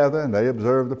get together and they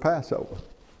observe the Passover.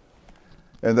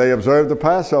 And they observe the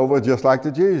Passover just like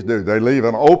the Jews do. They leave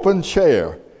an open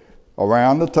chair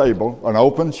around the table, an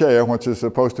open chair, which is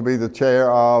supposed to be the chair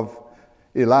of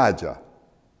Elijah.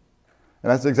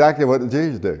 And that's exactly what the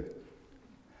Jews do.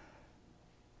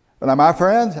 Now, my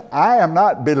friends, I am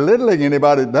not belittling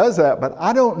anybody that does that, but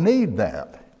I don't need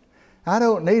that. I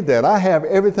don't need that. I have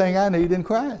everything I need in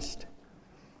Christ.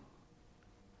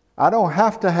 I don't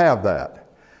have to have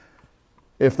that.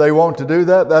 If they want to do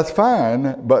that, that's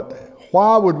fine, but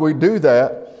why would we do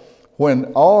that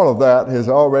when all of that has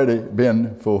already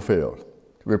been fulfilled,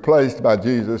 replaced by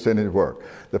Jesus and his work?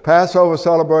 The Passover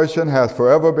celebration has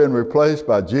forever been replaced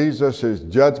by Jesus'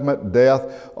 judgment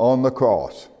death on the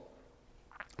cross.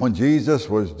 When Jesus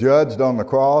was judged on the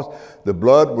cross, the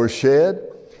blood was shed.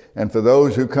 And for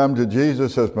those who come to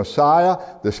Jesus as Messiah,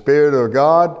 the Spirit of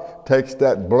God takes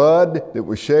that blood that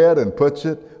was shed and puts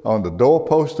it on the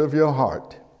doorpost of your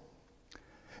heart.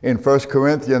 In 1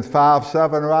 Corinthians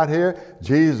 5:7 right here,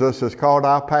 Jesus is called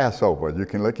our Passover. You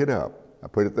can look it up. I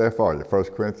put it there for you.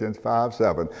 1 Corinthians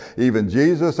 5:7. Even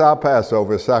Jesus, our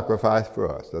Passover, is sacrificed for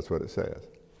us. That's what it says.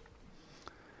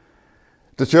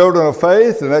 The children of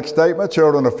faith, the next statement,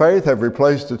 children of faith have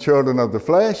replaced the children of the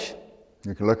flesh.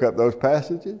 You can look up those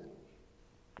passages.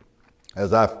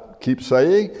 As I keep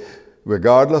saying,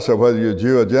 regardless of whether you're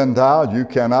Jew or Gentile, you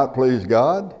cannot please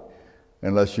God.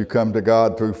 unless you come to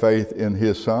God through faith in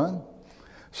His Son.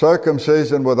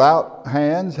 Circumcision without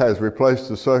hands has replaced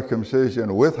the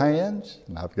circumcision with hands.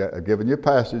 And I've given you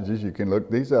passages, you can look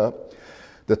these up.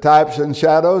 The types and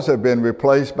shadows have been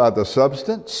replaced by the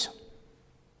substance.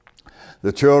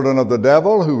 The children of the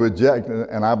devil who reject,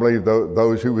 and I believe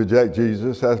those who reject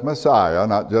Jesus as Messiah,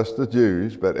 not just the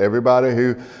Jews, but everybody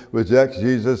who rejects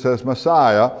Jesus as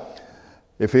Messiah.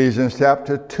 Ephesians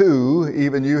chapter 2,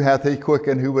 even you hath He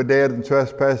quickened who were dead in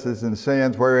trespasses and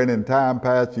sins, wherein in time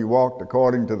past you walked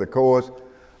according to the course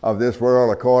of this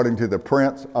world, according to the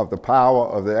prince of the power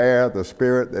of the air, the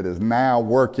spirit that is now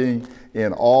working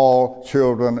in all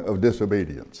children of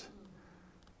disobedience.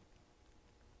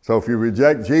 So if you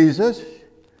reject Jesus,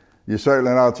 you're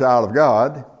certainly not a child of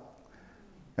God,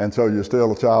 and so you're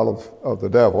still a child of the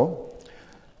devil.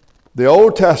 The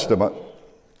Old Testament,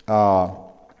 last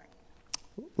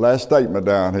statement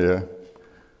down here,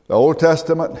 the Old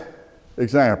Testament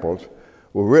examples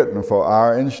were written for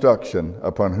our instruction,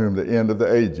 upon whom the end of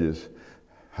the ages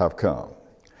have come.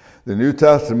 The New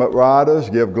Testament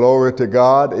writers give glory to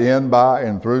God in, by,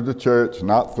 and through the church,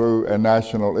 not through a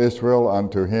national Israel.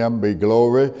 Unto Him be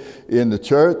glory in the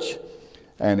church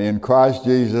and in Christ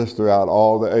Jesus throughout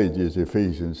all the ages,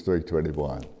 Ephesians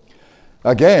 3:21.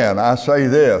 Again, I say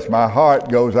this, my heart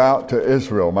goes out to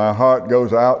Israel. My heart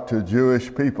goes out to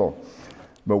Jewish people.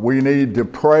 But we need to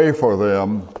pray for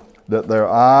them that their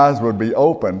eyes would be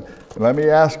open. Let me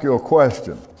ask you a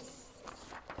question.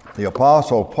 The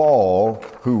Apostle Paul,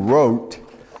 who wrote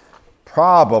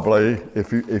probably,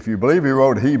 if you believe he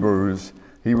wrote Hebrews,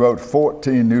 he wrote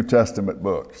 14 New Testament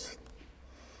books.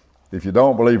 If you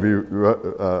don't believe he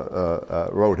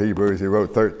wrote Hebrews, he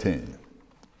wrote 13.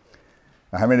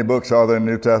 Now, how many books are there in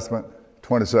the New Testament?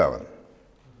 27.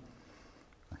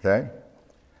 Okay?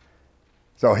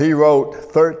 So he wrote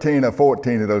 13 or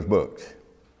 14 of those books.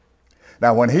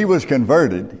 Now, when he was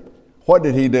converted, what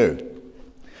did he do?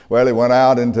 Well, he went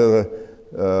out into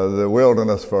the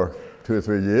wilderness for 2 or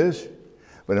 3 years.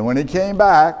 But when he came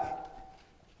back,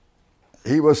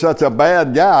 he was such a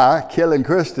bad guy, killing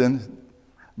Christians.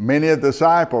 Many of the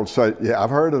disciples say, yeah, I've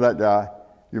heard of that guy.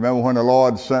 You remember when the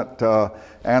Lord sent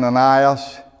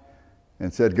Ananias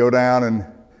and said, go down and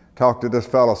talk to this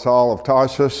fellow Saul of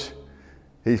Tarsus.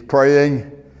 He's praying.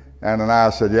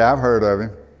 Ananias said, yeah, I've heard of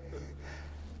him.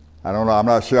 I don't know, I'm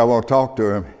not sure I want to talk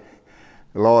to him.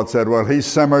 The Lord said, well, he's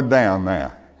simmered down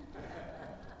now.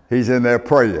 He's in there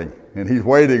praying, and he's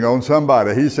waiting on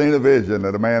somebody. He's seen a vision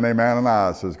that a man named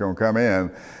Ananias is going to come in.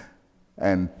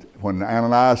 And when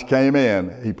Ananias came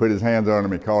in, he put his hands on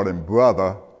him. He called him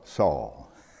Brother Saul.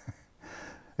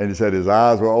 And he said his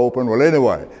eyes were open. Well,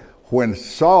 anyway, when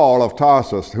Saul of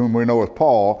Tarsus, whom we know as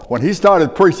Paul, when he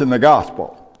started preaching the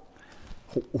gospel,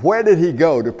 where did he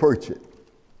go to preach it?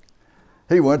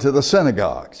 He went to the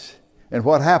synagogues. And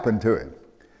what happened to him?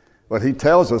 Well, he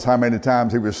tells us how many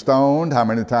times he was stoned, how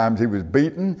many times he was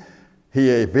beaten. He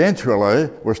eventually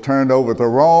was turned over to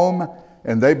Rome,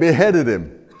 and they beheaded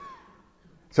him.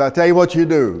 So I tell you what you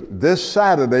do. This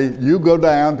Saturday, you go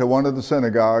down to one of the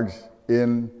synagogues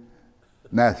in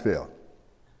Nashville.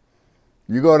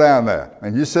 You go down there,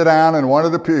 and you sit down in one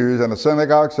of the pews in a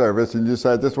synagogue service, and you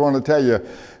say, I just want to tell you,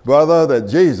 brother, that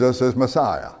Jesus is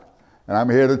Messiah. And I'm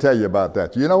here to tell you about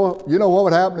that. You know what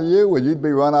would happen to you? Well, you'd be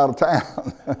run out of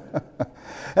town.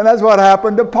 And that's what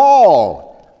happened to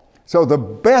Paul. So the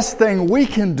best thing we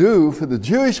can do for the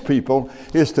Jewish people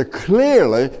is to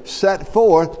clearly set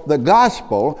forth the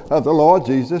gospel of the Lord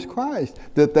Jesus Christ,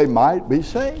 that they might be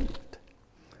saved.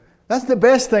 That's the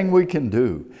best thing we can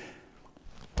do.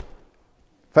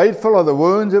 Faithful are the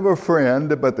wounds of a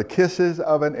friend, but the kisses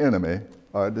of an enemy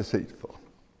are deceitful.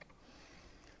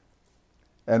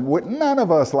 And none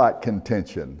of us like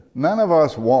contention. None of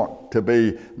us want to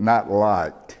be not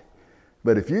liked.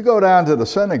 But if you go down to the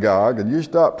synagogue and you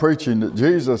start preaching that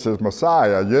Jesus is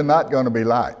Messiah, you're not going to be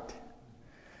liked.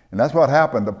 And that's what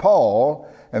happened to Paul,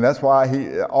 and that's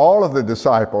why all of the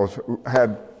disciples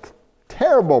had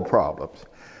terrible problems,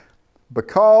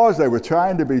 because they were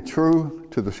trying to be true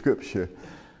to the Scripture,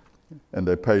 and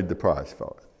they paid the price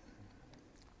for it.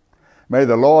 May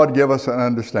the Lord give us an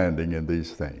understanding in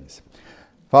these things.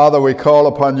 Father, we call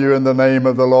upon you in the name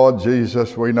of the Lord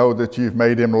Jesus. We know that you've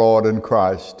made him Lord in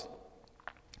Christ.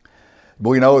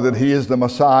 We know that he is the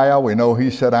Messiah. We know he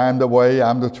said, I am the way,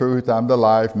 I'm the truth, I'm the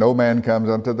life. No man comes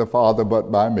unto the Father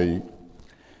but by me.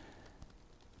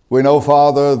 We know,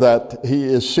 Father, that he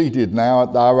is seated now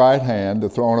at thy right hand, the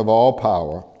throne of all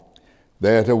power,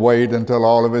 there to wait until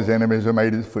all of his enemies are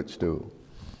made his footstool.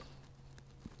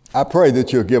 I pray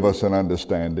that you'll give us an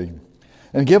understanding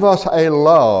and give us a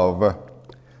love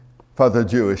for the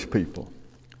Jewish people.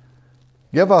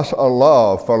 Give us a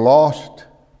love for lost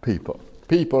people,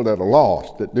 people that are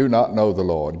lost, that do not know the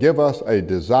Lord. Give us a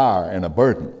desire and a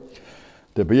burden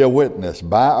to be a witness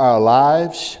by our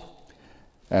lives,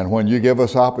 and when you give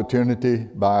us opportunity,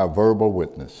 by a verbal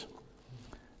witness.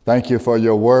 Thank you for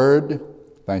your word.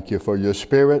 Thank you for your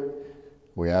spirit.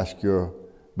 We ask your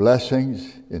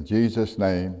blessings in Jesus'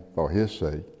 name for his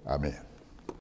sake. Amen.